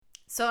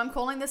So I'm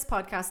calling this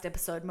podcast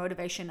episode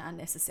Motivation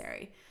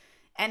Unnecessary.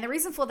 And the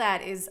reason for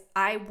that is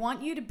I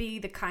want you to be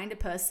the kind of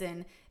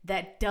person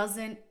that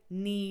doesn't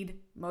need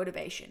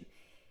motivation.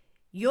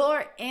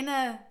 Your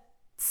inner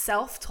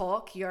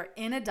self-talk, your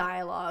inner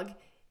dialogue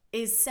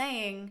is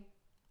saying,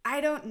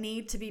 I don't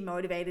need to be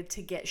motivated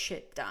to get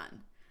shit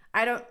done.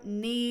 I don't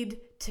need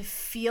to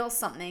feel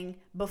something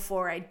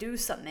before I do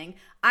something.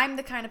 I'm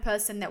the kind of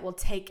person that will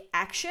take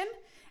action,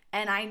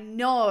 and I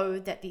know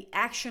that the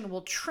action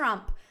will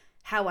trump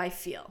how I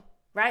feel,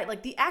 right?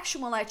 Like the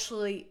action will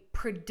actually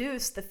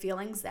produce the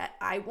feelings that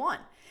I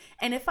want.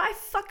 And if I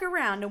fuck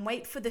around and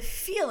wait for the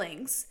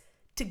feelings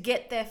to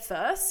get there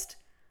first,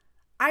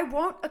 I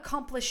won't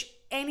accomplish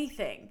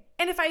anything.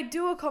 And if I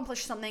do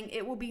accomplish something,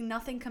 it will be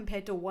nothing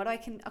compared to what I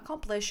can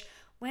accomplish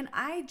when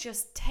I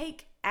just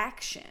take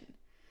action.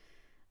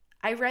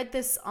 I read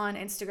this on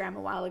Instagram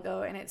a while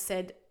ago, and it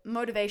said,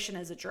 motivation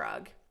is a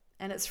drug.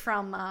 And it's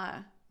from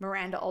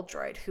Miranda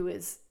Oldroyd, who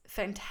is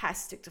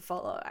fantastic to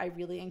follow. I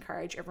really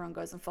encourage everyone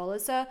goes and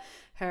follows her.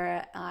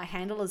 Her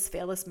handle is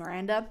Fearless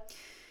Miranda.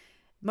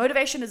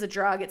 Motivation is a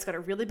drug. It's got a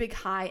really big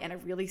high and a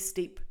really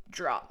steep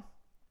drop.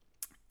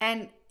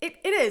 And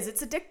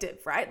it's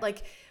addictive, right?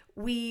 Like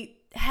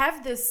we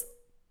have this,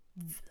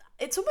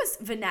 it's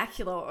almost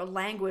vernacular or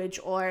language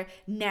or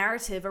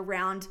narrative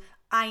around,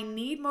 I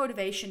need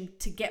motivation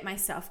to get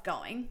myself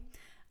going.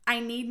 I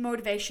need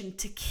motivation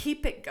to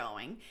keep it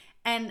going.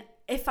 And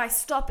if I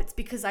stop, it's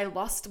because I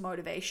lost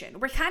motivation.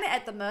 We're kind of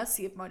at the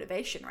mercy of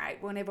motivation,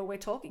 right? Whenever we're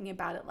talking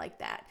about it like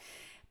that.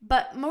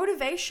 But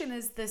motivation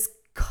is this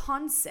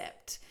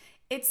concept.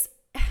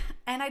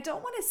 And I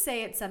don't want to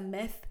say it's a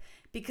myth,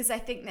 because I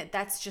think that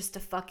that's just a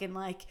fucking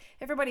like,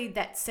 everybody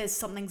that says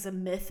something's a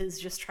myth is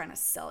just trying to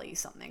sell you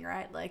something,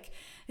 right? Like,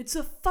 it's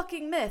a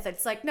fucking myth.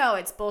 It's like, no,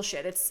 it's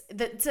bullshit.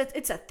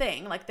 It's a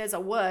thing. Like there's a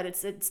word.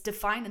 It's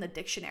defined in the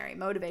dictionary.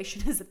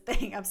 Motivation is a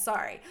thing. I'm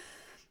sorry.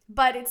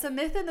 But it's a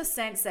myth in the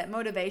sense that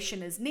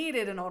motivation is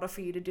needed in order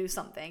for you to do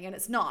something, and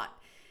it's not.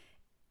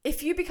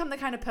 If you become the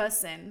kind of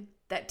person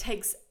that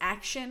takes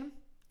action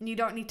and you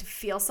don't need to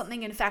feel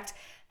something, in fact,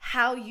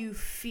 how you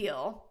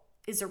feel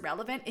is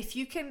irrelevant. If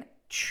you can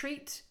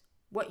treat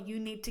what you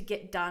need to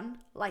get done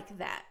like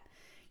that,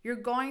 you're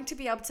going to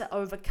be able to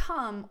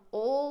overcome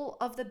all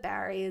of the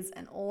barriers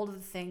and all of the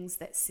things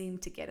that seem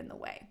to get in the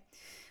way.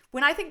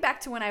 When I think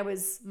back to when I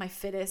was my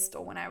fittest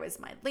or when I was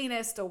my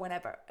leanest or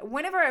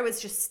whenever I was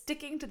just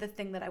sticking to the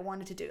thing that I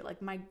wanted to do, like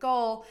my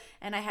goal,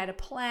 and I had a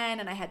plan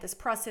and I had this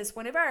process,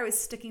 whenever I was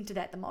sticking to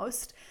that the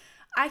most,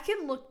 I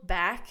can look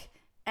back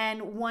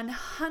and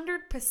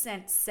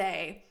 100%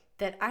 say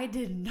that I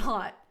did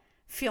not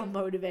feel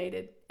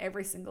motivated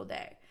every single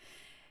day.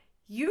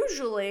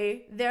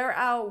 Usually there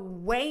are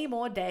way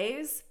more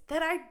days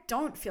that I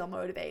don't feel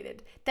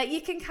motivated, that you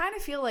can kind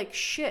of feel like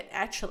shit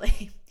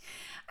actually.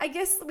 I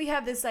guess we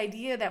have this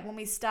idea that when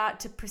we start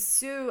to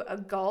pursue a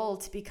goal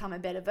to become a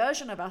better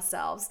version of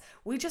ourselves,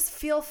 we just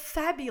feel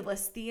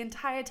fabulous the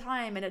entire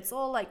time, and it's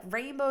all like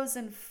rainbows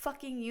and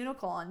fucking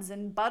unicorns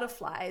and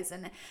butterflies,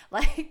 and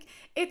like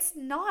it's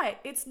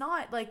not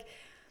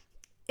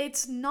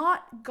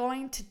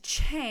going to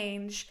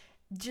change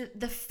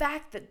the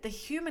fact that the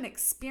human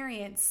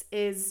experience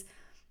is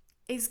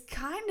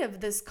kind of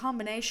this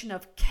combination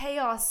of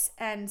chaos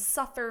and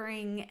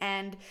suffering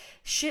and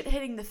shit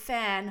hitting the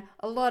fan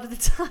a lot of the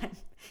time.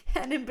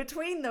 And in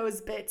between those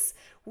bits,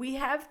 we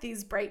have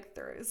these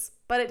breakthroughs,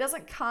 but it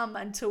doesn't come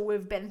until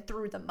we've been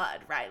through the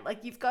mud, right?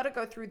 Like you've got to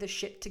go through the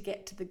shit to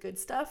get to the good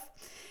stuff.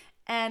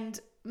 And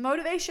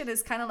motivation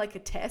is kind of like a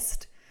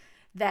test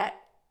that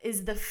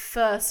is the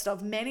first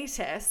of many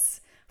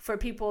tests for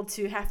people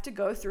to have to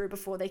go through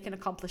before they can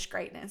accomplish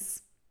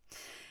greatness.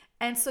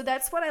 And so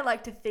that's what I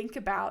like to think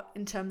about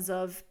in terms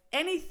of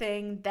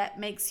anything that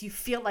makes you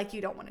feel like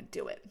you don't want to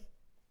do it.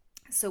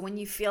 So when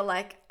you feel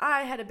like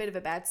I had a bit of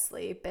a bad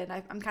sleep and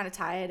I'm kind of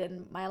tired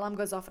and my alarm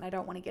goes off and I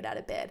don't want to get out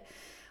of bed.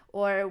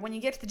 Or when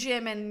you get to the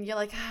gym and you're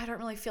like, I don't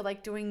really feel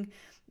like doing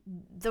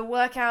the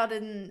workout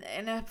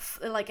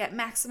like at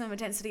maximum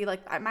intensity, like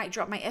I might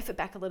drop my effort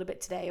back a little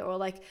bit today. Or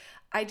like,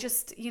 I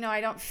just,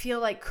 I don't feel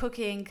like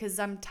cooking because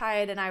I'm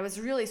tired and I was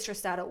really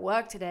stressed out at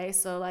work today.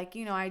 So like,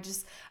 I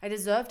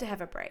deserve to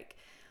have a break.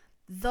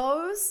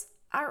 Those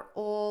are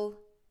all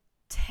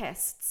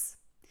tests.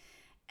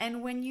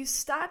 And when you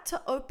start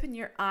to open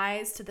your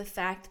eyes to the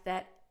fact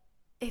that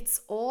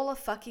it's all a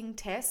fucking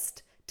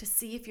test to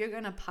see if you're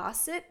going to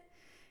pass it,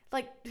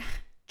 like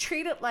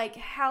treat it like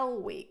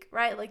Hell Week,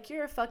 right? Like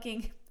you're a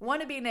fucking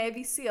wannabe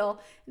Navy SEAL,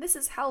 and this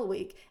is Hell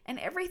Week, and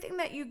everything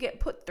that you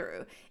get put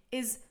through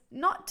is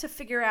not to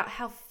figure out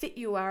how fit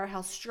you are,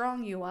 how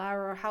strong you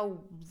are, or how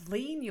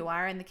lean you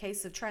are in the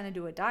case of trying to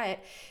do a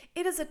diet.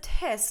 It is a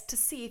test to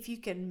see if you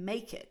can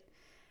make it.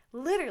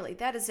 Literally,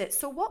 that is it.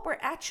 So what we're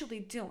actually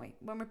doing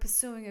when we're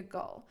pursuing a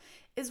goal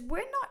is we're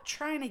not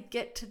trying to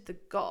get to the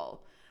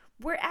goal.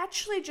 We're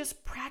actually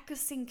just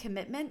practicing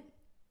commitment.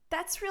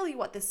 That's really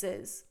what this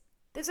is.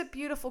 There's a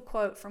beautiful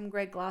quote from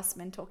Greg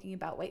Glassman talking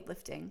about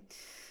weightlifting.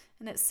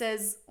 And it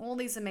says all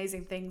these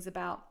amazing things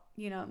about,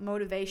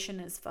 motivation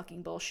is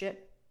fucking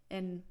bullshit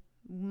in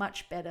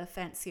much better,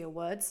 fancier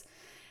words.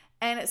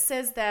 And it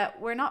says that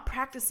we're not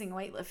practicing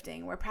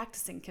weightlifting, we're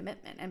practicing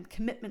commitment, and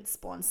commitment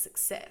spawns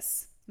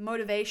success.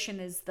 Motivation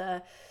is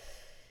the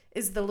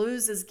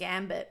loser's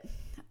gambit.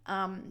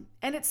 And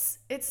it's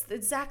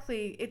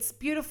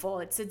beautiful.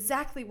 It's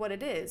exactly what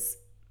it is.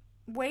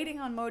 Waiting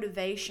on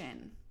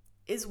motivation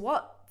is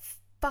what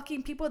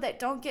fucking people that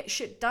don't get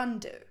shit done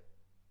do,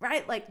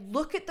 right? Like,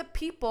 look at the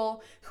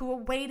people who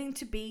are waiting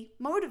to be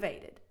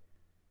motivated.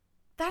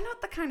 They're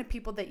not the kind of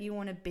people that you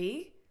want to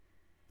be.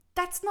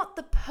 That's not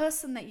the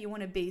person that you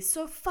want to be.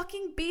 So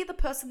fucking be the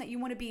person that you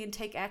want to be and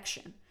take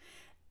action.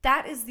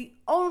 That is the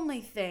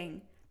only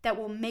thing that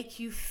will make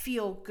you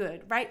feel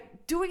good,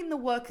 right? Doing the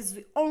work is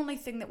the only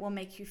thing that will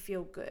make you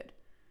feel good.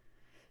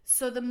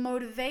 So the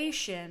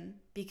motivation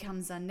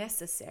becomes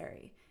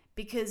unnecessary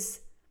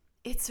because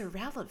it's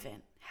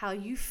irrelevant. How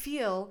you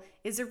feel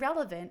is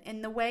irrelevant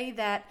in the way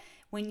that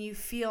when you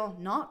feel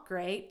not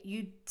great,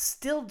 you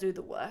still do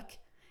the work.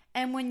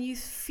 And when you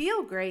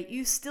feel great,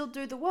 you still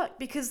do the work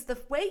because the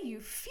way you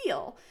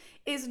feel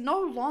is no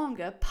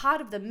longer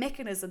part of the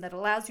mechanism that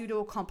allows you to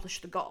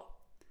accomplish the goal,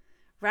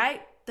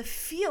 right? The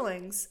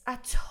feelings are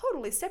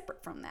totally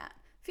separate from that.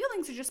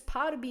 Feelings are just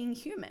part of being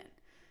human.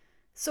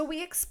 So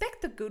we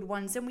expect the good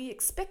ones and we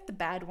expect the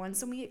bad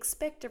ones and we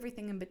expect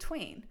everything in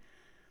between.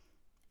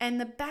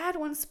 And the bad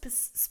ones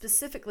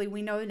specifically,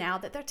 we know now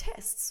that they're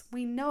tests.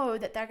 We know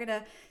that they're going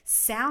to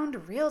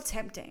sound real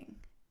tempting.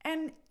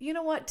 And you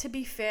know what? To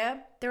be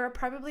fair, there are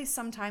probably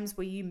some times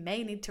where you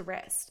may need to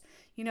rest.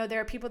 You know,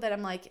 there are people that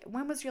I'm like,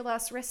 when was your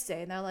last rest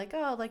day? And they're like,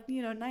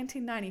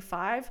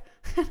 1995.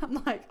 And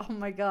I'm like, oh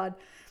my God,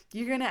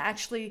 you're going to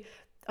actually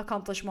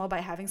accomplish more by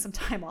having some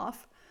time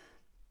off.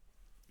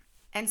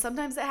 And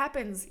sometimes it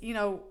happens,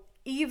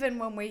 even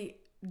when we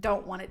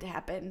don't want it to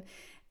happen.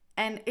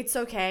 And it's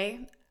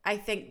okay. I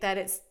think that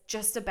it's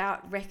just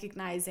about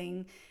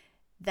recognizing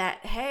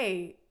that,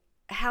 hey,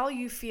 how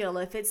you feel,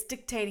 if it's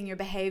dictating your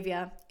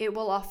behavior, it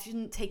will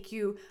often take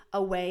you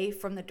away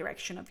from the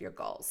direction of your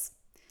goals.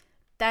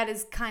 That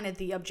is kind of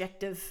the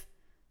objective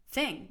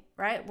thing,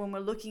 right? When we're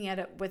looking at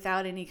it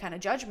without any kind of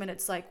judgment,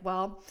 it's like,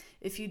 well,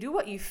 if you do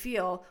what you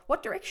feel,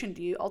 what direction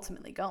do you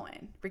ultimately go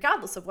in?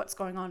 Regardless of what's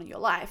going on in your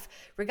life,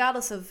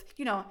 regardless of,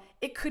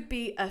 it could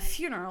be a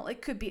funeral,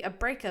 it could be a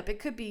breakup, it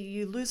could be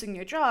you losing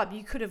your job,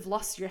 you could have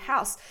lost your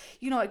house,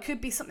 it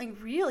could be something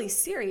really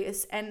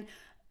serious. And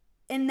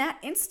in that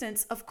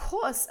instance, of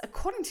course,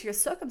 according to your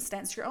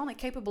circumstance, you're only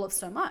capable of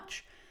so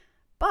much.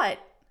 But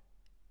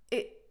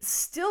it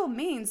still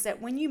means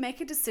that when you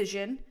make a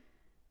decision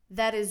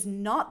that is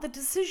not the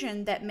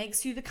decision that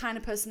makes you the kind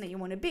of person that you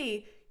want to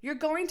be, you're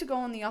going to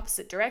go in the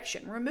opposite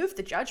direction. Remove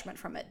the judgment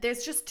from it.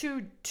 There's just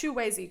two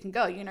ways that you can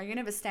go. You're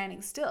never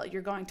standing still.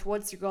 You're going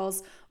towards your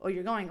goals, or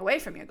you're going away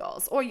from your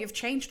goals, or you've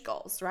changed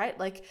goals, right?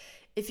 Like,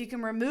 if you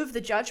can remove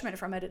the judgment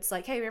from it, it's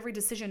like, hey, every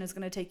decision is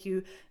going to take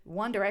you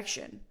one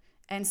direction.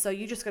 And so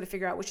you just got to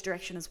figure out which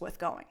direction is worth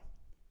going.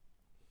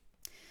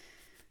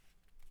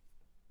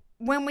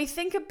 When we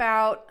think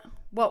about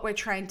what we're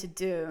trying to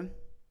do,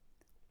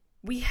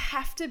 we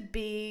have to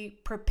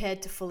be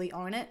prepared to fully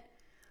own it,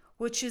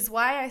 which is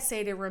why I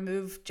say to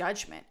remove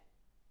judgment.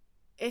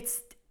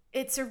 It's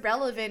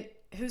irrelevant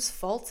whose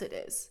fault it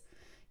is.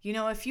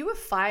 If you were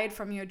fired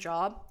from your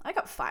job, I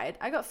got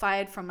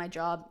fired from my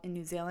job in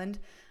New Zealand.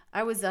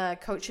 I was a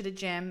coach at a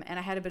gym and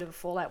I had a bit of a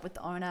fallout with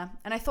the owner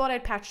and I thought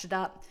I'd patched it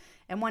up.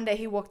 And one day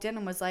he walked in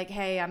and was like,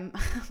 hey, I'm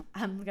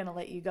going to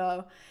let you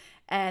go.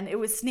 And it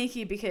was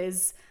sneaky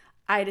because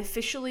I'd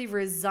officially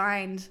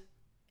resigned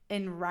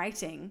in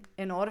writing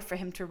in order for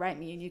him to write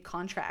me a new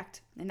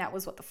contract. And that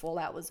was what the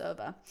fallout was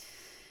over.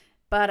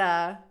 But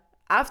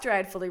after I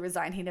had fully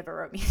resigned, he never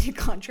wrote me a new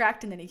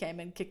contract. And then he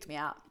came and kicked me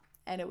out.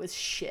 And it was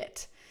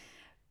shit.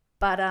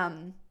 But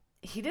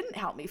he didn't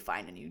help me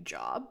find a new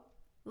job.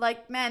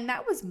 Like, man,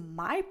 that was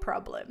my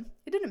problem.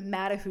 It didn't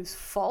matter whose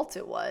fault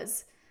it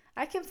was.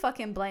 I can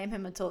fucking blame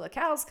him until the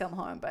cows come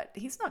home, but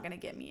he's not going to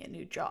get me a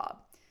new job.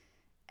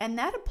 And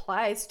that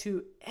applies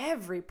to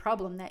every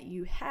problem that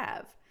you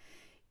have.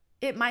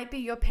 It might be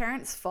your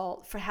parents'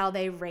 fault for how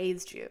they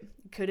raised you.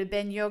 It could have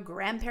been your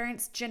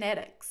grandparents'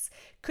 genetics.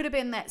 Could have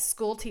been that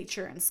school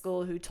teacher in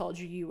school who told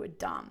you you were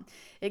dumb.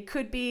 It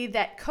could be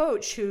that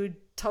coach who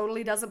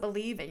totally doesn't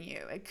believe in you.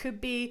 It could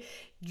be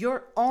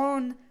your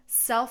own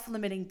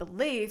self-limiting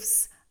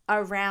beliefs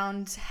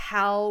around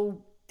how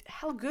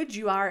good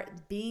you are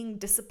at being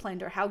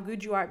disciplined, or how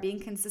good you are at being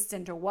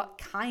consistent, or what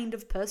kind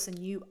of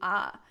person you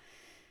are.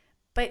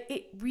 But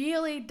it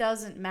really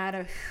doesn't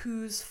matter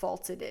whose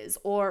fault it is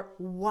or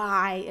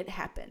why it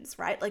happens,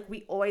 right? Like,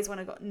 we always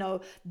want to know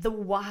the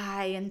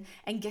why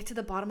and get to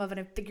the bottom of it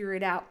and figure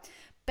it out.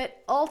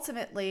 But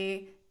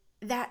ultimately,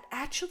 that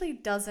actually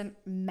doesn't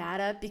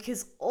matter,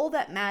 because all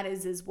that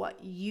matters is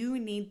what you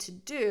need to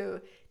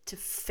do to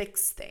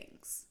fix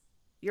things.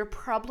 Your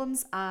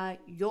problems are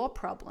your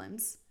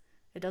problems.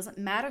 It doesn't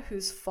matter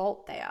whose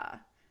fault they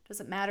are. It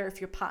doesn't matter if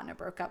your partner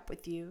broke up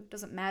with you. It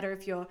doesn't matter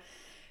if your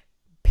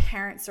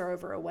parents are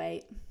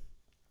overweight.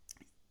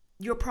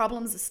 Your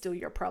problems are still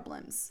your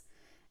problems.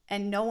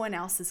 and no one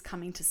else is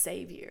coming to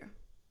save you.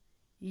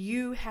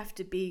 You have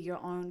to be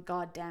your own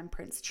goddamn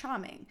Prince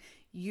Charming.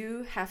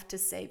 You have to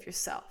save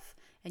yourself,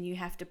 and you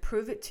have to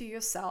prove it to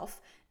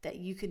yourself that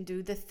you can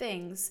do the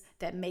things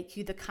that make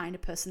you the kind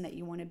of person that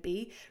you want to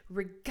be,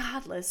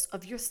 regardless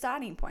of your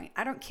starting point.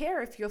 I don't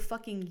care if you're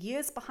fucking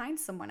years behind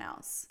someone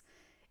else.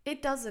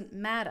 It doesn't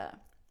matter.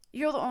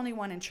 You're the only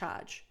one in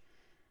charge.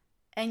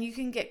 And you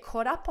can get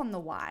caught up on the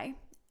why,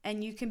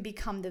 and you can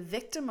become the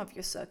victim of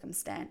your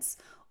circumstance,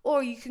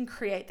 or you can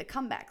create the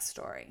comeback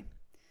story.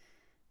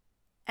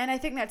 And I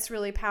think that's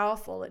really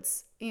powerful.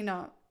 It's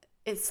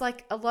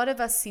like a lot of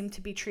us seem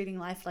to be treating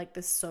life like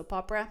this soap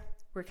opera.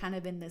 We're kind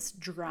of in this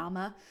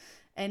drama.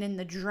 And in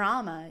the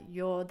drama,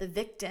 you're the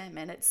victim,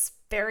 and it's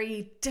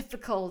very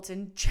difficult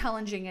and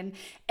challenging, and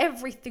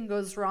everything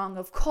goes wrong,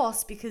 of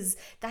course, because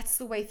that's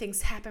the way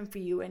things happen for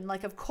you. And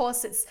like, of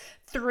course, it's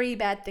 3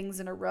 bad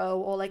things in a row,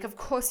 or like, of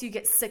course, you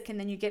get sick and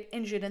then you get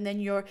injured, and then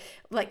your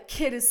like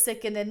kid is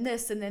sick, and then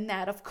this and then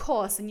that, of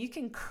course. And you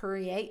can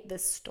create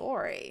this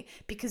story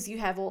because you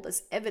have all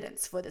this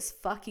evidence for this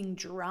fucking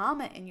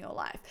drama in your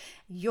life.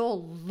 You're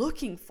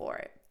looking for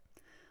it.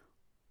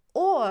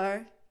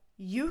 Or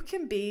you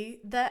can be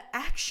the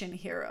action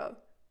hero.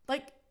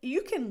 Like,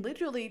 you can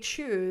literally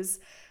choose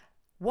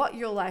what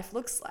your life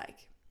looks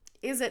like.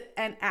 Is it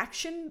an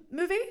action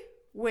movie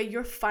where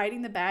you're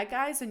fighting the bad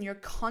guys and you're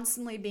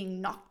constantly being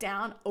knocked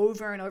down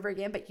over and over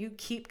again, but you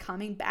keep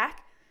coming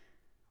back?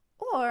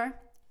 Or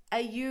are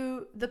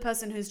you the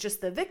person who's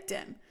just the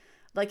victim?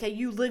 Like, are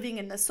you living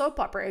in the soap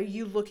opera? Are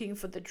you looking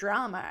for the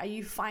drama? Are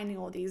you finding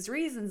all these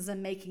reasons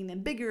and making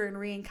them bigger and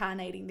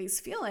reincarnating these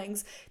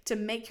feelings to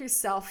make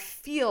yourself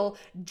feel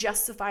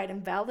justified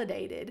and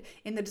validated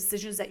in the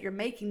decisions that you're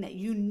making that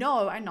you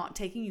know are not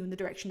taking you in the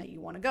direction that you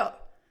want to go?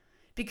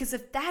 Because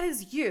if that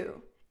is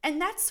you, and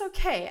that's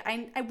okay.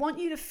 I want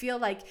you to feel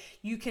like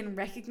you can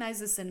recognize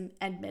this and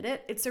admit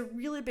it. It's a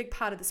really big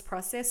part of this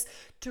process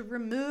to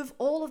remove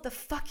all of the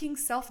fucking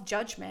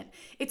self-judgment.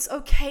 It's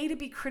okay to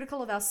be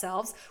critical of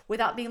ourselves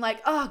without being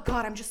like, oh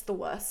God, I'm just the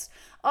worst.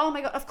 Oh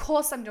my God, of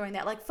course I'm doing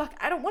that. Like, fuck,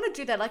 I don't want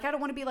to do that. Like, I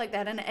don't want to be like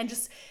that. And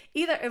just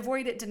either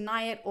avoid it,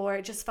 deny it, or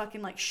just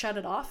fucking like shut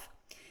it off.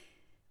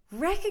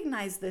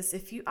 Recognize this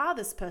if you are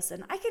this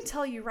person. I can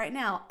tell you right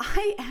now,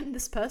 I am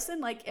this person.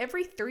 Like,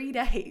 every 3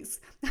 days,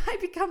 I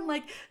become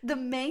like the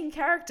main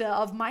character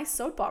of my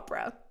soap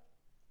opera.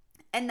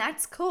 And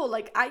that's cool.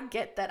 Like, I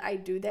get that I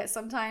do that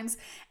sometimes.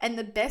 And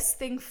the best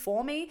thing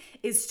for me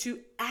is to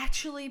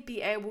actually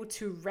be able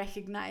to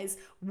recognize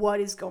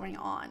what is going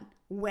on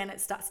when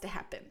it starts to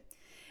happen.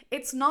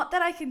 It's not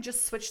that I can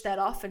just switch that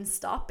off and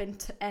stop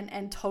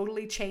and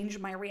totally change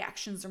my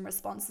reactions and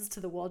responses to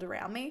the world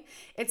around me.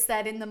 It's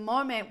that in the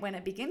moment when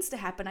it begins to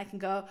happen, I can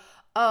go,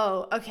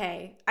 oh,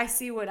 okay, I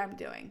see what I'm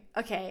doing.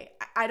 Okay,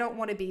 I don't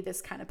want to be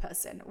this kind of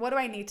person. What do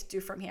I need to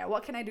do from here?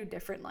 What can I do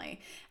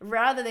differently?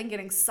 Rather than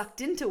getting sucked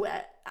into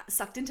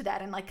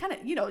that and like kind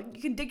of, you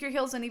can dig your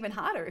heels in even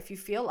harder if you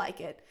feel like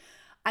it.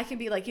 I can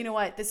be like, you know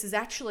what, this is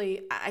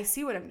actually, I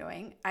see what I'm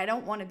doing. I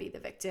don't want to be the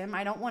victim.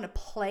 I don't want to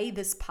play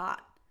this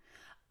part.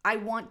 I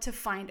want to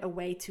find a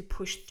way to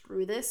push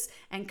through this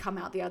and come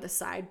out the other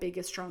side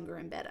bigger, stronger,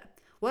 and better.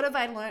 What have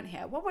I learned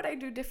here? What would I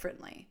do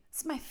differently?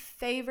 It's my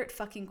favorite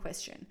fucking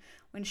question.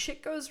 When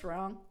shit goes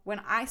wrong,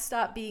 when I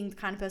start being the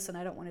kind of person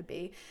I don't want to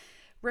be,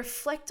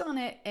 reflect on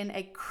it in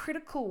a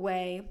critical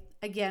way,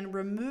 again,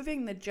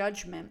 removing the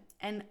judgment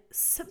and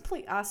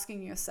simply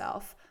asking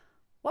yourself,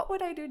 what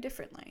would I do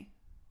differently?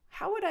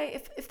 How would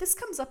I, if this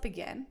comes up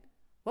again,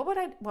 what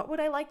would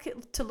I like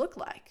it to look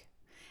like?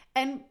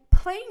 And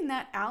playing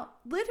that out,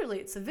 literally,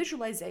 it's a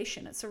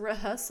visualization. It's a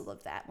rehearsal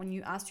of that when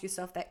you ask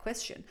yourself that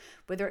question,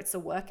 whether it's a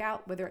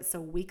workout, whether it's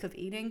a week of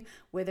eating,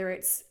 whether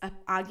it's an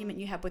argument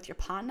you have with your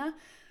partner.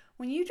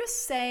 When you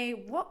just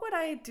say, what would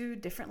I do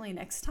differently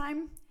next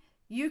time?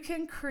 You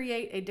can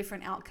create a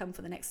different outcome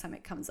for the next time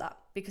it comes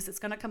up, because it's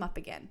going to come up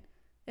again.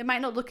 It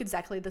might not look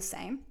exactly the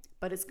same,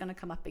 but it's going to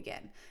come up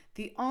again.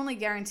 The only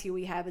guarantee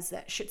we have is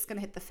that shit's going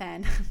to hit the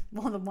fan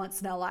more than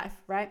once in our life,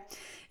 right?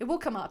 It will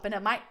come up, and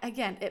it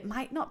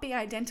might not be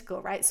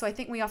identical, right? So I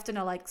think we often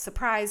are like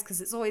surprised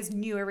because it's always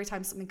new every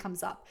time something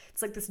comes up.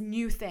 It's like this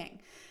new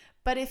thing.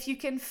 But if you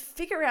can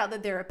figure out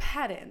that there are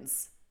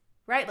patterns,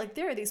 right? Like,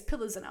 there are these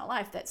pillars in our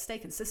life that stay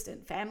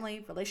consistent: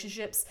 family,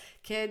 relationships,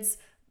 kids,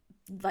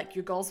 like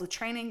your goals with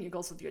training, your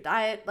goals with your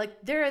diet.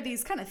 Like, there are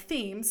these kind of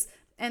themes,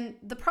 and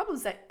the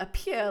problems that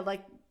appear,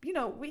 like,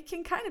 we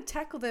can kind of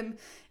tackle them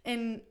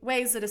in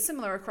ways that are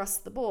similar across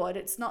the board.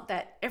 It's not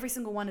that every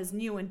single one is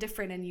new and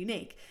different and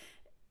unique.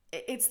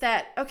 It's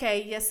that,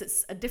 okay, yes,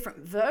 it's a different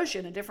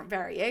version, a different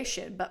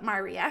variation, but my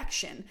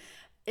reaction,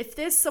 if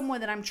there's somewhere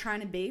that I'm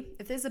trying to be,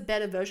 if there's a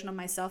better version of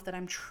myself that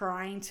I'm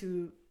trying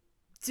to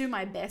do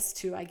my best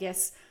to, I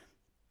guess,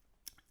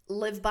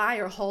 live by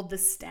or hold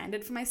this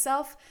standard for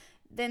myself,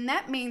 then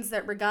that means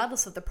that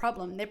regardless of the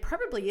problem, there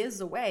probably is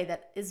a way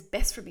that is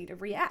best for me to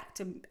react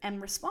and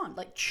respond,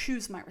 like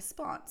choose my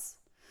response.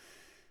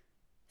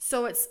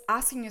 So it's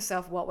asking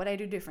yourself, what would I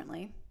do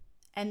differently?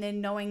 And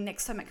then knowing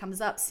next time it comes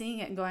up,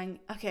 seeing it and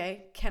going,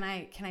 okay, can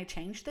I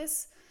change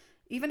this?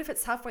 even if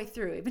it's halfway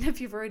through, even if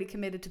you've already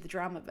committed to the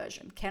drama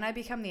version? Can I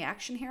become the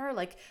action hero?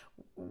 Like,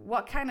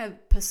 what kind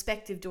of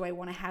perspective do I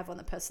want to have on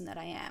the person that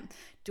I am?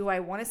 Do I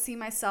want to see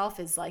myself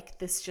as like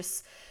this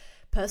just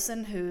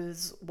person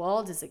whose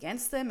world is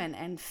against them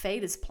and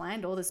fate has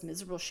planned all this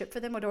miserable shit for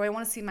them? Or do I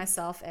want to see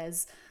myself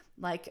as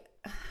like,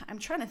 I'm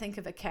trying to think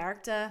of a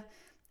character,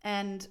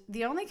 and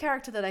the only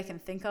character that I can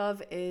think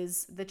of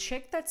is the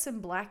chick that's in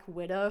Black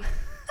Widow,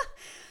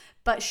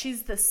 but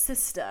she's the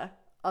sister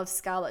of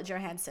Scarlett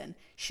Johansson.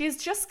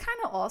 She's just kind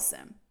of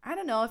awesome. I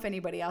don't know if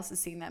anybody else has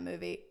seen that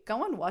movie.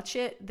 Go and watch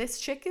it. This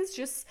chick is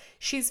just,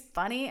 she's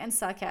funny and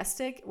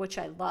sarcastic, which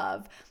I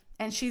love.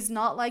 And she's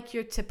not like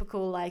your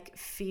typical like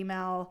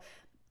female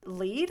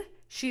lead.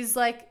 She's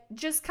like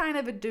just kind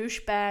of a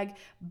douchebag,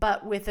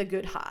 but with a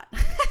good heart.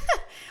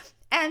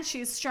 And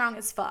she's strong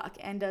as fuck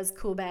and does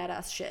cool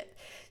badass shit.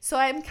 So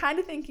I'm kind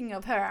of thinking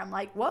of her. I'm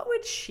like, what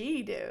would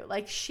she do?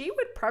 Like, she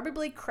would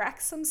probably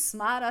crack some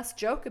smart ass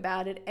joke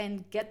about it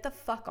and get the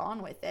fuck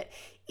on with it.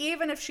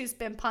 Even if she's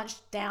been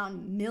punched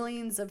down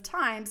millions of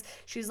times,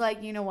 she's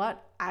like, you know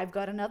what? I've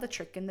got another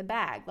trick in the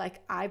bag.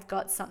 Like, I've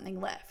got something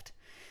left.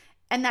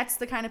 And that's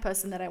the kind of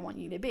person that I want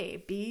you to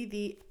be. Be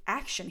the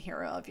action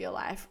hero of your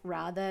life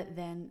rather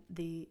than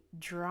the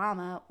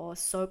drama or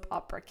soap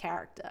opera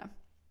character.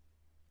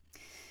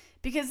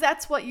 Because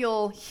that's what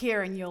you'll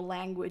hear in your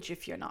language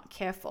if you're not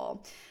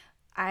careful.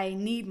 I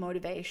need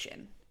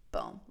motivation.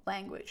 Boom.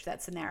 Language.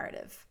 That's a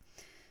narrative.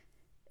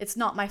 It's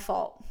not my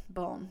fault.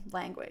 Boom.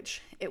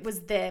 Language. It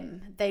was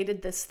them. They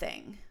did this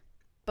thing.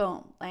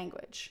 Boom.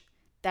 Language.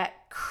 That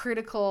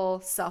critical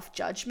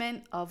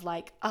self-judgment of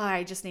like, oh,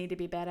 I just need to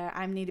be better.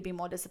 I need to be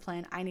more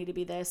disciplined. I need to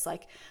be this.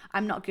 Like,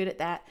 I'm not good at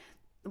that.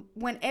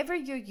 Whenever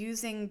you're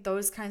using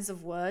those kinds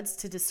of words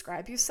to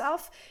describe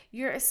yourself,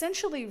 you're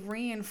essentially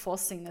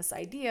reinforcing this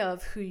idea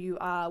of who you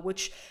are,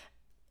 which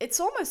it's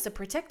almost a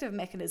protective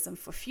mechanism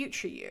for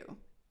future you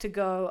to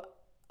go,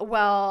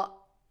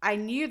 well, I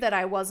knew that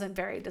I wasn't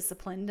very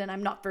disciplined and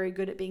I'm not very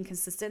good at being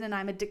consistent and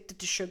I'm addicted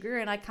to sugar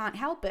and I can't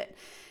help it.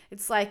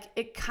 It's like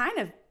it kind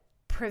of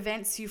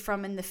prevents you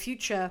from in the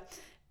future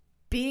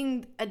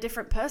being a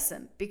different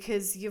person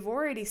because you've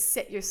already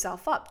set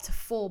yourself up to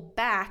fall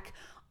back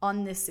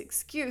on this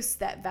excuse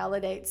that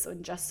validates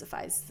and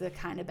justifies the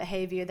kind of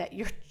behavior that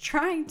you're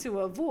trying to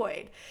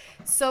avoid.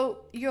 So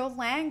your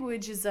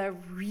language is a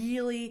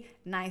really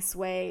nice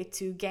way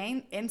to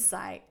gain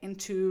insight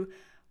into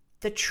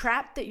the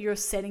trap that you're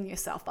setting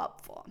yourself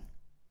up for.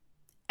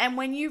 And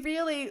when you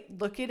really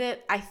look at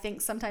it, I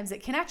think sometimes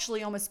it can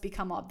actually almost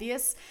become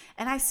obvious.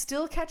 And I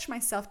still catch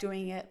myself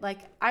doing it. Like,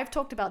 I've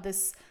talked about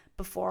this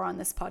before on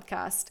this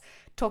podcast,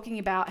 talking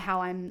about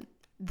how I'm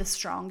the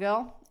strong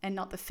girl and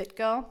not the fit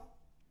girl.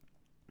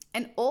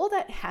 And all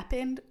that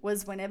happened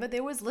was whenever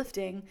there was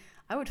lifting,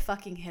 I would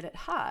fucking hit it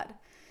hard.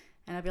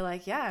 And I'd be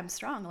like, yeah, I'm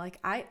strong. Like,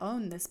 I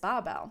own this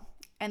barbell.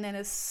 And then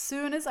as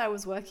soon as I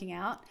was working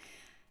out,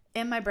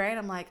 in my brain,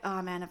 I'm like,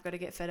 oh man, I've got to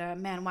get fitter.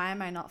 Man, why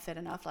am I not fit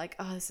enough? Like,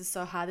 oh, this is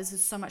so hard. This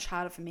is so much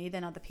harder for me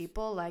than other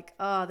people. Like,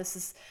 oh,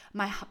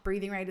 my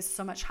breathing rate is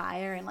so much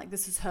higher. And like,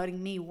 this is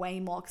hurting me way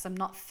more because I'm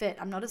not fit.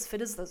 I'm not as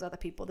fit as those other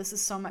people. This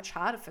is so much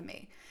harder for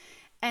me.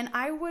 And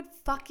I would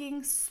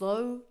fucking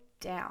slow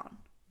down.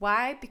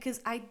 Why?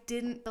 Because I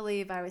didn't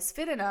believe I was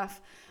fit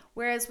enough.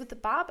 Whereas with the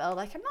barbell,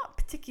 like, I'm not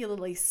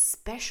particularly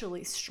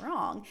specially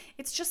strong.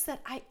 It's just that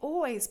I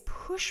always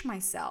push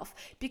myself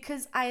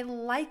because I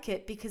like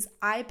it, because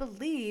I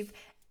believe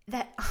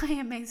that I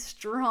am a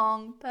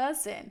strong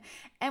person.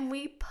 And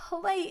we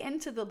play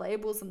into the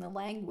labels and the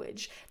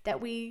language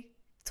that we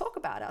talk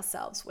about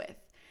ourselves with.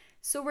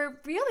 So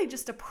we're really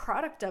just a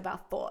product of our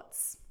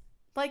thoughts.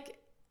 Like,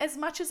 as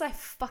much as I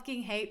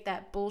fucking hate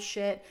that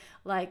bullshit,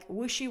 like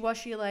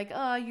wishy-washy, like,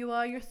 oh, you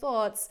are your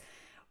thoughts.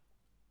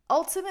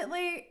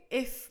 Ultimately,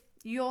 if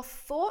your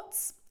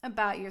thoughts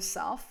about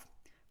yourself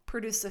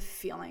produce a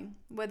feeling,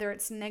 whether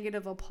it's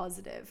negative or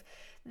positive,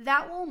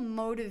 that will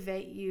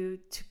motivate you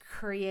to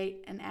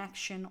create an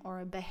action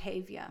or a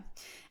behavior.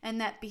 And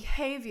that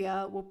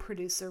behavior will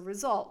produce a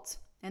result.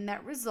 And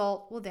that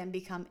result will then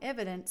become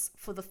evidence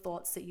for the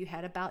thoughts that you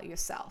had about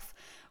yourself.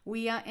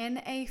 We are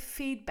in a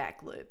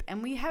feedback loop,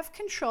 and we have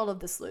control of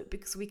this loop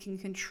because we can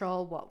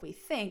control what we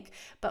think,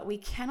 but we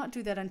cannot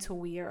do that until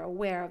we are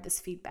aware of this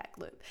feedback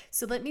loop.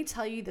 So let me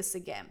tell you this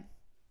again.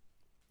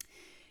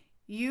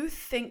 You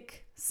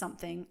think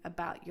something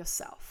about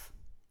yourself.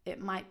 It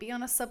might be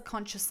on a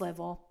subconscious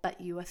level, but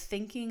you are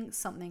thinking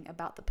something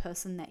about the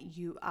person that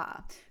you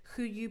are,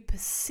 who you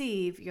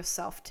perceive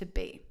yourself to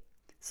be.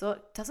 So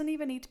it doesn't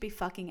even need to be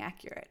fucking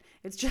accurate.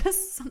 It's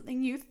just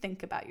something you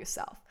think about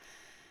yourself.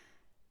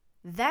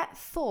 That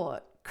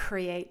thought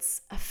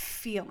creates a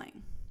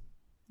feeling.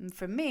 And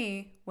for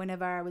me,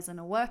 whenever I was in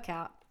a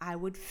workout, I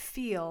would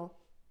feel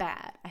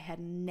bad. I had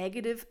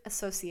negative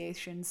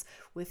associations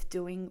with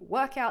doing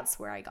workouts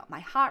where I got my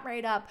heart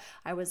rate up.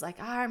 I was like,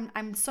 oh,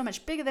 I'm so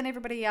much bigger than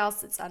everybody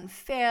else. It's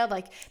unfair.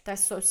 Like, they're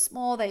so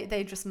small.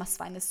 They just must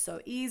find this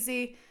so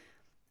easy.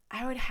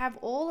 I would have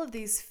all of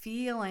these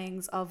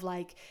feelings of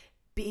like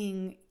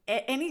being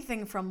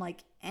anything from like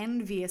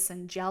envious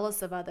and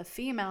jealous of other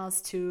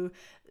females to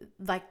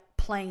like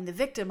playing the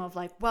victim of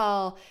like,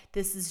 well,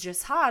 this is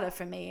just harder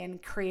for me,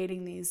 and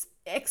creating these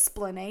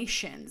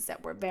explanations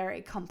that were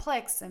very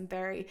complex and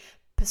very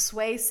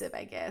persuasive,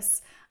 I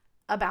guess,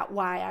 about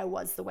why I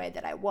was the way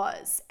that I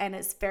was. And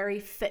it's very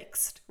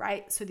fixed,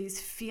 right? So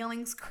these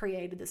feelings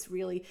created this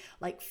really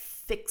like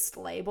fixed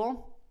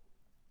label.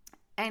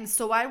 And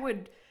so I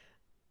would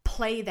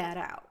play that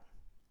out.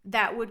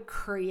 That would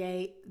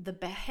create the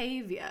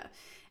behavior,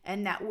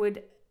 and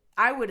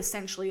I would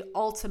essentially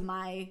alter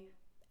my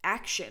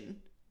action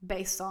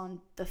based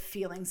on the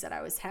feelings that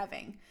I was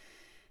having.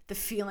 The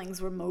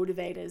feelings were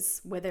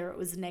motivators, whether it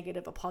was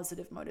negative or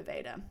positive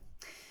motivator.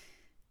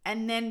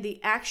 And then the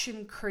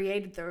action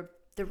created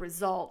the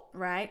result,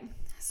 right?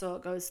 So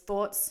it goes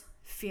thoughts,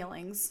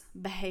 feelings,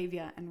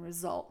 behavior, and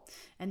result.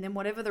 And then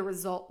whatever the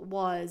result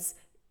was,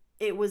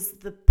 it was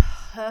the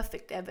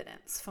perfect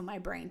evidence for my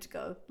brain to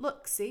go,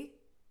 look, see,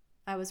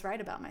 I was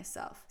right about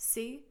myself.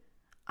 See,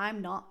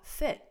 I'm not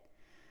fit.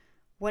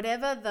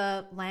 Whatever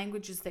the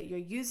languages that you're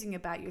using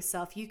about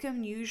yourself, you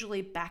can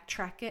usually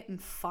backtrack it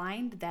and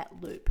find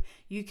that loop.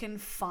 You can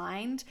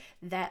find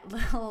that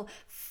little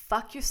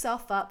fuck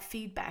yourself up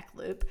feedback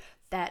loop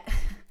that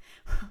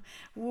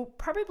will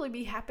probably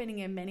be happening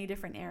in many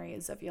different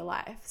areas of your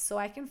life. So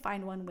I can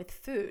find one with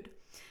food.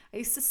 I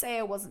used to say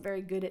I wasn't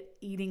very good at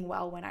eating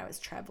well when I was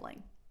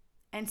traveling.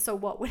 And so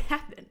what would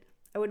happen?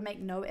 I would make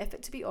no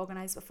effort to be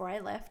organized before I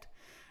left.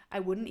 I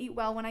wouldn't eat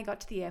well when I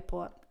got to the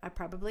airport. I'd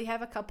probably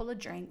have a couple of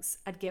drinks.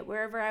 I'd get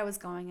wherever I was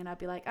going and I'd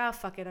be like, oh,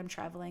 fuck it, I'm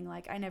traveling.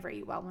 Like, I never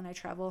eat well when I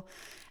travel.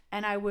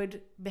 And I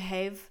would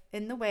behave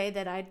in the way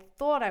that I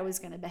thought I was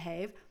going to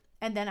behave.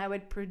 And then I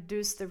would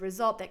produce the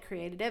result that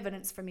created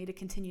evidence for me to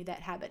continue that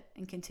habit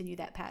and continue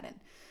that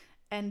pattern.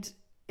 And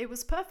it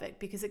was perfect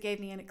because it gave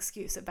me an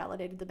excuse. It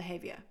validated the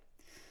behavior.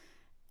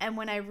 And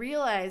when I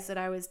realized that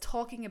I was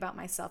talking about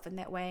myself in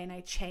that way and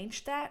I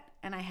changed that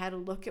and I had a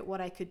look at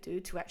what I could do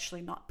to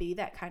actually not be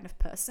that kind of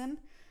person,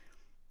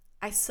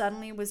 I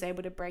suddenly was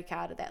able to break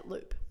out of that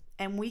loop.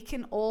 And we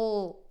can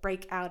all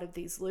break out of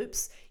these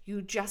loops.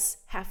 You just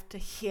have to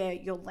hear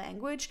your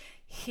language,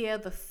 hear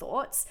the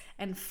thoughts,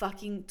 and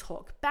fucking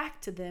talk back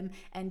to them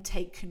and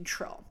take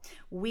control.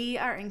 We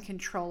are in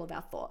control of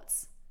our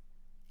thoughts.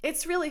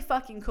 It's really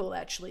fucking cool,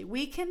 actually.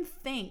 We can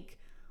think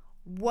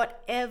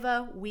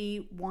whatever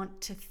we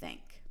want to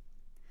think.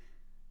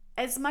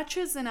 As much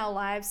as in our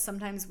lives,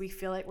 sometimes we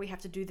feel like we have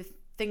to do the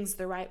things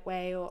the right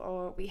way,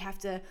 or we have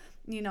to,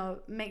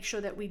 make sure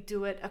that we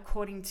do it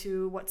according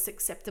to what's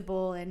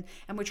acceptable, and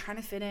we're trying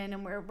to fit in,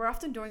 and we're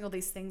often doing all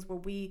these things where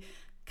we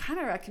kind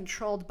of are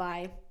controlled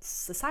by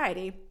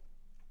society.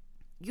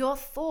 Your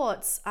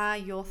thoughts are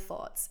your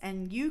thoughts,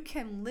 and you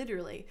can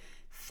literally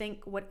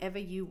think whatever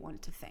you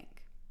want to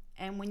think.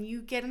 And when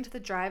you get into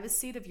the driver's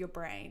seat of your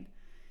brain,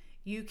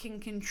 you can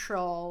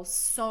control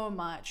so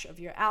much of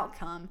your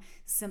outcome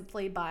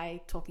simply by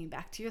talking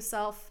back to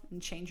yourself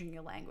and changing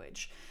your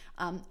language.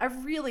 A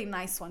really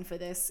nice one for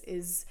this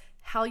is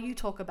how you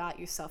talk about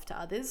yourself to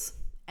others.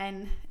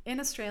 And in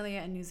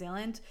Australia and New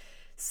Zealand,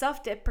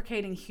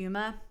 self-deprecating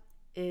humor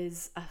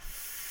is a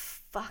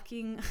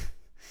fucking...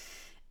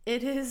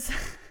 it's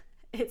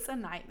a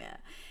nightmare.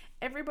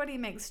 Everybody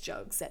makes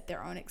jokes at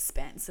their own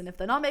expense. And if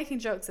they're not making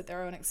jokes at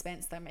their own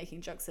expense, they're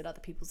making jokes at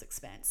other people's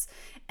expense.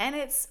 And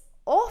it's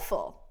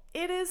awful.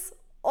 It is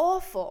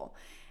awful.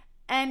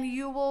 And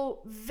you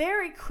will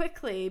very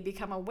quickly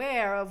become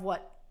aware of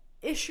what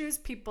issues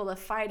people are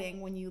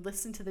fighting when you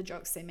listen to the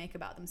jokes they make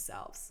about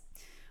themselves.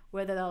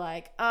 Whether they're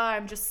like, oh,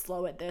 I'm just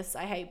slow at this,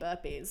 I hate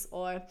burpees,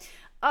 or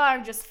oh,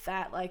 I'm just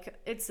fat, like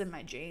it's in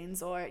my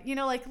genes, or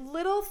like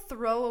little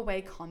throwaway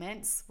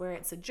comments where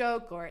it's a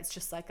joke or it's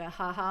just like a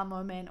haha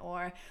moment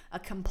or a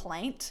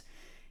complaint.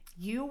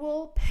 You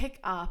will pick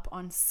up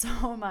on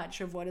so much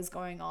of what is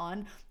going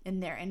on in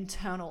their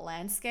internal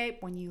landscape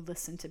when you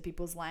listen to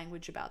people's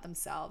language about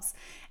themselves.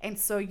 And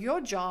so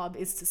your job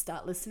is to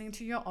start listening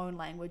to your own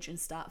language and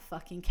start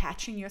fucking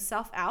catching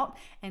yourself out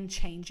and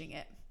changing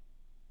it.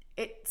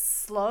 It's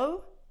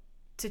slow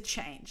to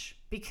change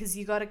because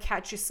you got to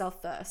catch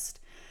yourself first.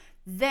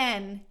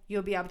 Then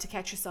you'll be able to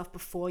catch yourself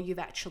before you've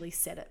actually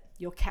said it.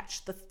 You'll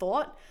catch the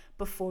thought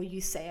before you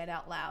say it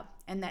out loud.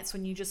 And that's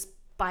when you just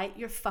bite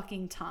your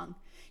fucking tongue.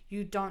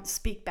 You don't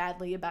speak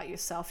badly about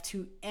yourself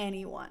to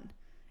anyone.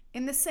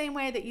 In the same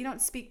way that you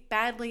don't speak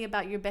badly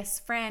about your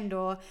best friend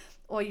or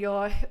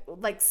your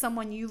like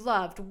someone you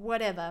loved,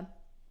 whatever.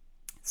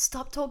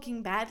 Stop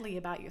talking badly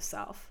about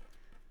yourself.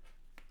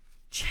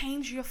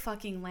 Change your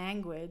fucking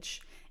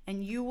language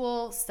and you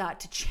will start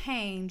to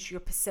change your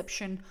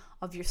perception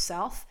of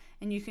yourself,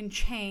 and you can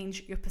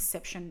change your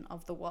perception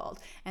of the world.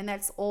 And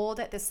that's all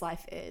that this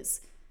life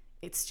is.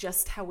 It's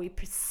just how we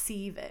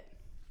perceive it.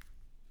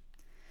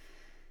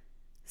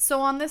 So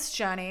on this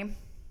journey,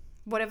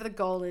 whatever the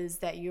goal is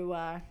that you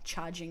are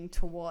charging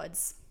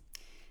towards,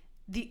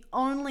 the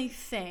only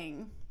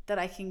thing that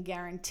I can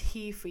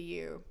guarantee for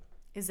you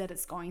is that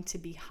it's going to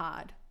be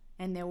hard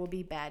and there will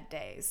be bad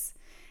days.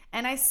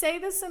 And I say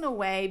this in a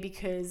way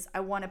because I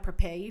want to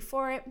prepare you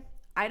for it.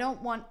 I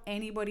don't want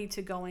anybody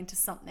to go into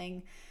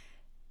something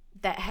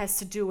that has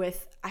to do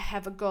with, I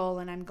have a goal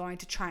and I'm going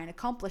to try and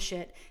accomplish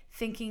it,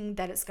 thinking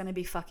that it's going to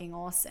be fucking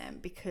awesome.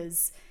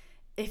 Because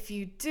if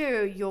you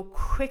do, you'll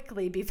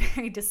quickly be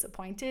very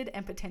disappointed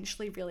and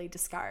potentially really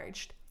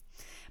discouraged.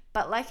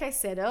 But like I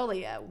said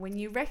earlier, when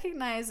you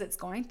recognize it's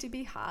going to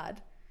be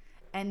hard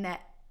and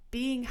that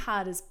being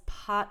hard is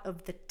part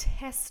of the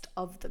test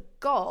of the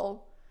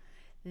goal,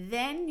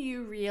 then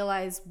you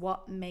realize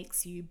what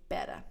makes you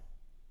better.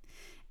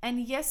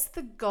 And yes,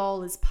 the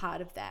goal is part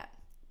of that,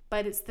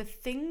 but it's the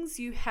things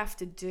you have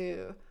to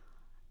do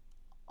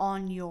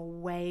on your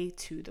way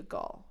to the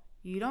goal.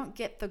 You don't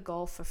get the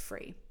goal for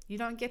free. You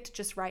don't get to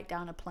just write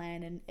down a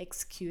plan and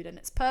execute and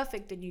it's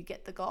perfect and you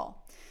get the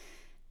goal.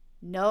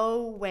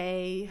 No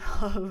way,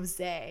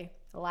 Jose.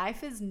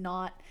 Life is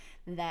not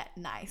that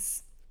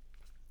nice.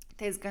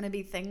 There's going to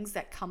be things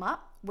that come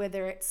up,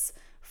 whether it's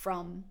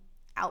from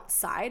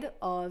outside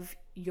of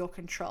your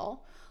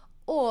control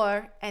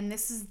or, and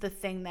this is the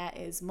thing that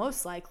is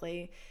most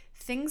likely,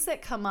 things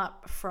that come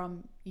up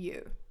from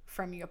you,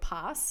 from your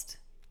past,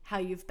 how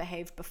you've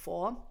behaved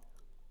before,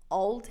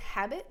 old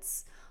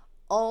habits,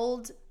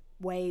 old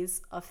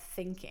ways of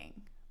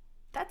thinking.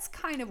 That's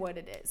kind of what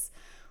it is.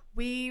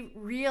 We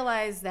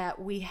realize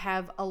that we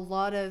have a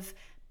lot of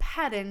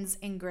patterns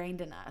ingrained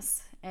in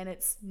us, and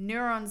it's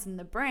neurons in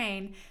the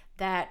brain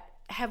that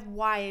have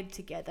wired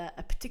together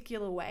a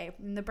particular way,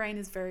 and the brain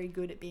is very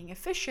good at being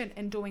efficient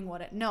and doing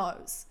what it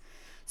knows.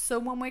 So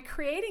when we're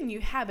creating new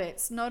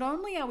habits, not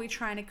only are we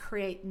trying to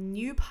create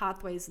new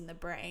pathways in the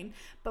brain,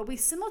 but we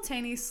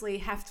simultaneously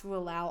have to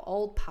allow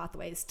old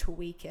pathways to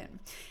weaken.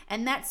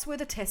 And that's where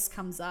the test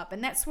comes up,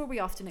 and that's where we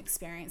often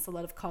experience a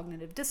lot of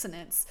cognitive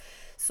dissonance.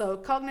 So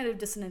cognitive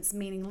dissonance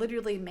meaning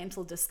literally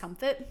mental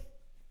discomfort.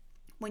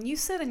 When you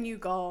set a new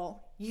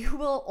goal, you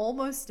will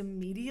almost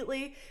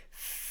immediately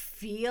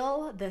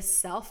feel the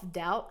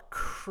self-doubt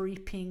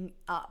creeping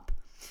up.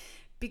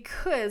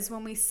 Because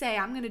when we say,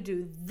 I'm going to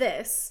do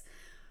this,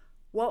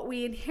 what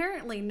we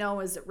inherently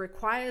know is it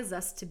requires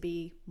us to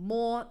be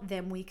more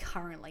than we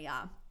currently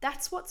are.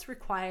 That's what's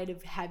required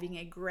of having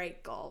a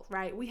great goal,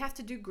 right? We have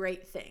to do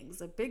great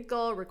things. A big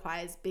goal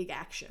requires big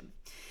action.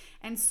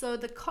 And so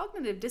the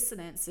cognitive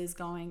dissonance is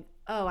going,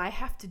 oh, I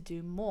have to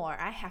do more.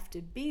 I have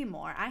to be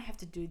more. I have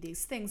to do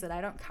these things that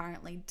I don't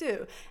currently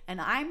do.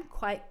 And I'm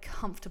quite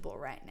comfortable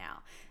right now.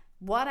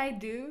 What I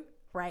do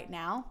right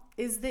now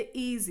is the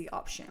easy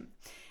option.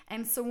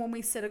 And so when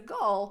we set a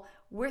goal,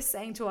 we're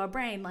saying to our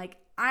brain, like,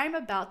 I'm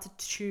about to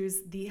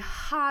choose the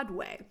hard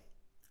way.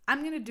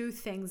 I'm going to do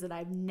things that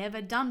I've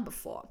never done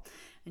before.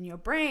 And your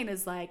brain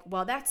is like,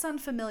 well, that's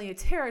unfamiliar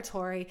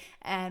territory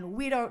and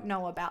we don't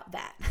know about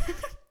that.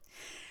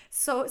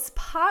 So it's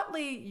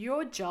partly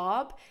your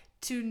job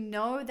to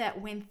know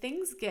that when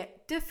things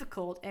get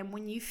difficult and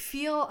when you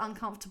feel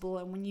uncomfortable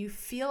and when you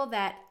feel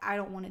that I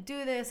don't want to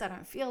do this, I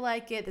don't feel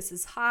like it, this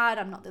is hard,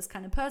 I'm not this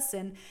kind of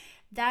person,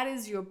 that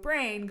is your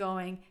brain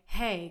going,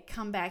 hey,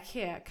 come back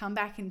here, come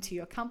back into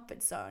your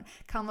comfort zone,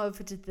 come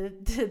over to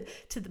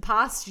the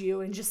past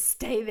you and just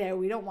stay there.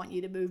 We don't want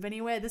you to move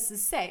anywhere. This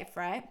is safe,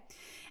 right?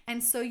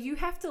 And so you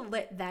have to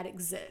let that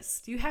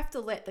exist. You have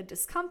to let the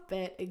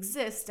discomfort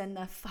exist and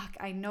the fuck,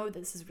 I know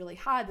this is really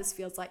hard. This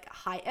feels like a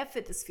high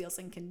effort. This feels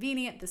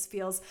inconvenient. This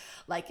feels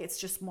like it's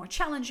just more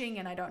challenging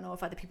and I don't know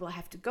if other people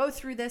have to go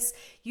through this.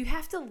 You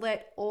have to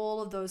let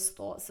all of those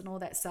thoughts and all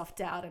that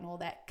self-doubt and all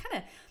that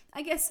kind of,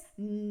 I guess,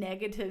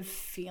 negative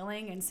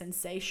feeling and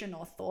sensation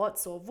or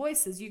thoughts or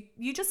voices,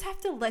 you just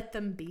have to let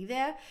them be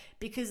there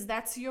because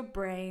that's your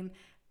brain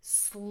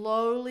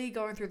slowly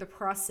going through the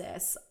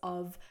process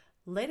of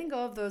letting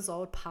go of those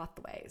old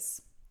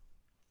pathways.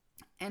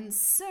 And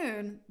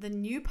soon the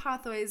new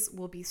pathways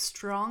will be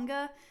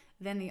stronger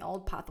than the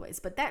old pathways.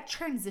 But that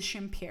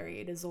transition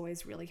period is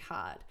always really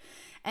hard.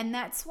 And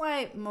that's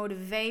why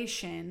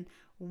motivation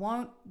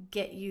won't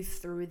get you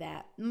through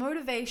that.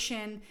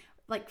 Motivation,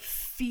 like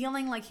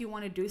feeling like you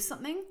want to do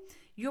something,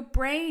 your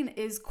brain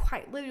is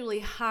quite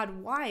literally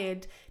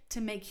hardwired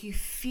to make you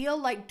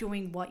feel like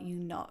doing what you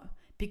know,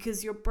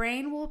 because your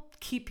brain will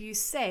keep you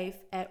safe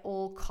at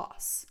all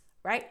costs,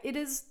 right? It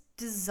is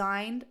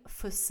designed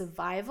for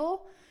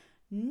survival,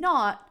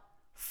 not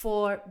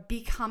for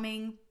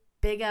becoming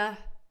bigger,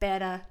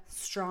 better,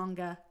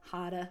 stronger,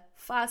 harder,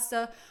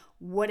 faster,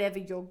 whatever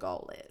your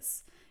goal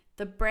is.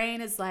 The brain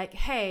is like,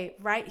 hey,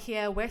 right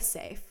here, we're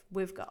safe.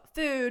 We've got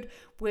food.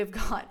 We've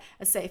got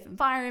a safe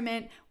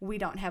environment. We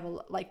don't have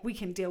we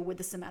can deal with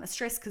this amount of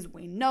stress because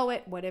we know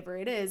it, whatever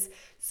it is.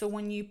 So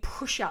when you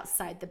push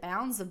outside the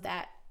bounds of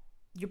that,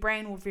 your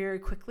brain will very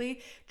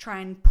quickly try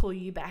and pull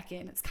you back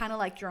in. It's kind of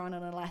like you're on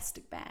an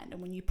elastic band.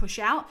 And when you push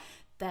out,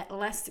 that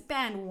elastic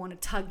band will want to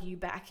tug you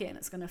back in.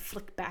 It's going to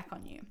flick back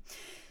on you.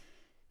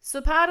 So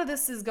part of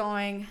this is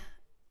going,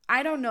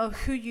 I don't know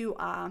who you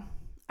are.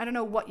 I don't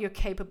know what you're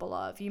capable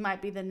of. You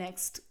might be the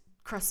next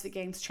CrossFit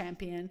Games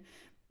champion.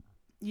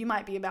 You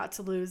might be about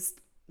to lose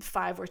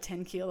 5 or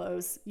 10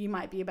 kilos. You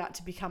might be about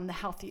to become the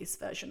healthiest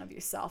version of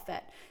yourself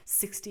at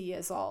 60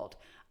 years old.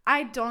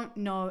 I don't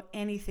know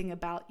anything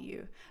about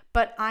you,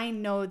 but I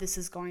know this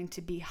is going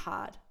to be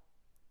hard.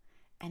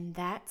 And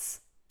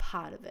that's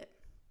part of it.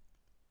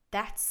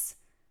 That's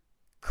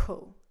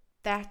cool.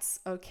 That's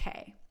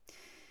okay.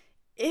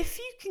 If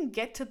you can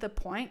get to the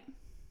point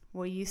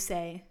where you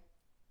say,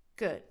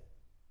 good,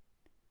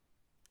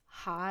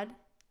 hard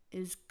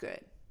is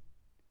good,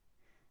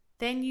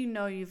 then you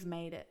know you've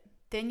made it.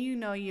 Then you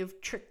know you've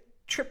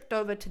tripped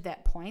over to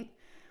that point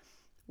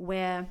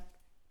where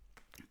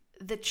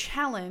the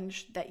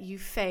challenge that you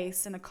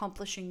face in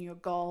accomplishing your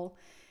goal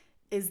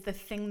is the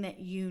thing that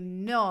you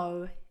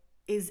know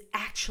is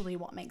actually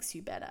what makes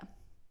you better.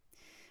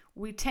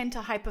 We tend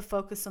to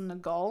hyper-focus on the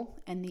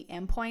goal and the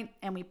endpoint,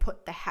 and we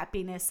put the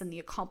happiness and the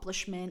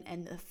accomplishment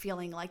and the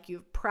feeling like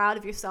you're proud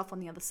of yourself on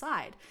the other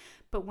side.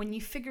 But when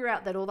you figure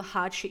out that all the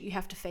hard shit you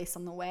have to face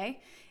on the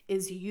way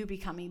is you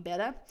becoming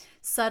better,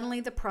 suddenly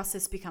the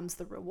process becomes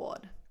the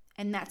reward.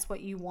 And that's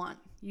what you want.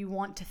 You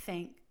want to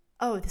think,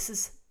 oh, this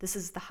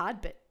is the hard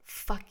bit.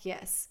 Fuck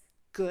yes.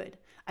 Good.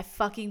 I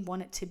fucking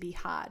want it to be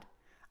hard.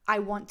 I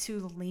want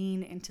to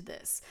lean into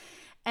this.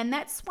 And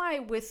that's why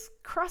with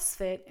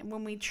CrossFit, and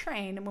when we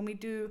train and when we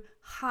do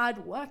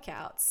hard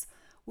workouts,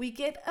 we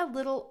get a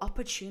little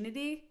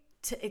opportunity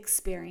to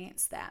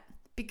experience that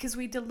because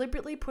we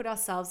deliberately put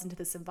ourselves into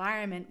this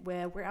environment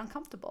where we're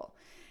uncomfortable.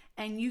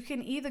 And you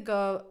can either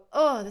go,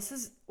 oh,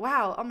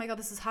 wow, oh my God,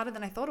 this is harder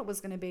than I thought it was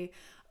going to be.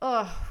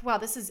 Oh, wow,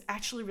 this is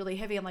actually really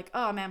heavy. I'm like,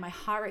 oh man, my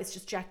heart rate's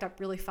just jacked up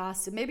really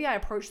fast. And maybe I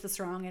approached this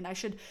wrong and I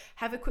should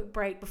have a quick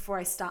break before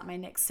I start my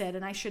next set.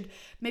 And I should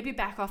maybe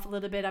back off a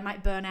little bit. I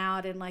might burn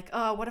out and like,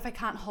 oh, what if I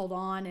can't hold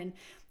on? And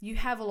you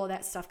have all of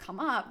that stuff come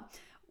up.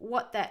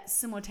 What that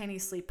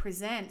simultaneously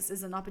presents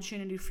is an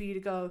opportunity for you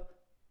to go,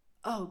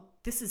 oh,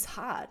 this is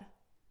hard.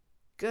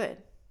 Good.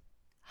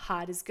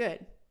 Hard is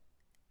good.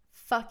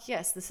 Fuck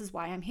yes, this is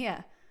why I'm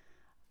here.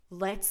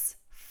 Let's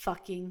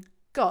fucking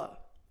go.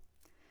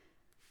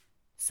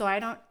 So I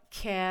don't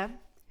care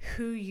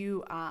who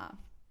you are.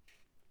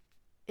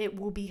 It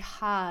will be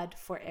hard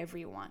for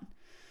everyone.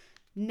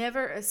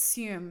 Never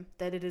assume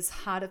that it is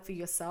harder for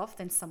yourself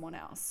than someone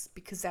else,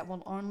 because that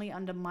will only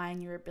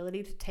undermine your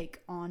ability to take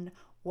on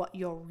what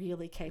you're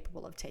really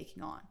capable of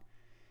taking on.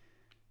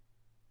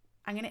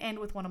 I'm going to end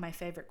with one of my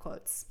favorite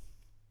quotes.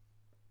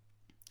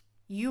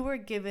 You were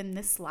given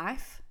this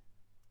life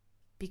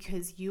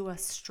because you are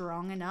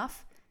strong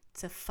enough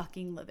to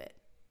fucking live it.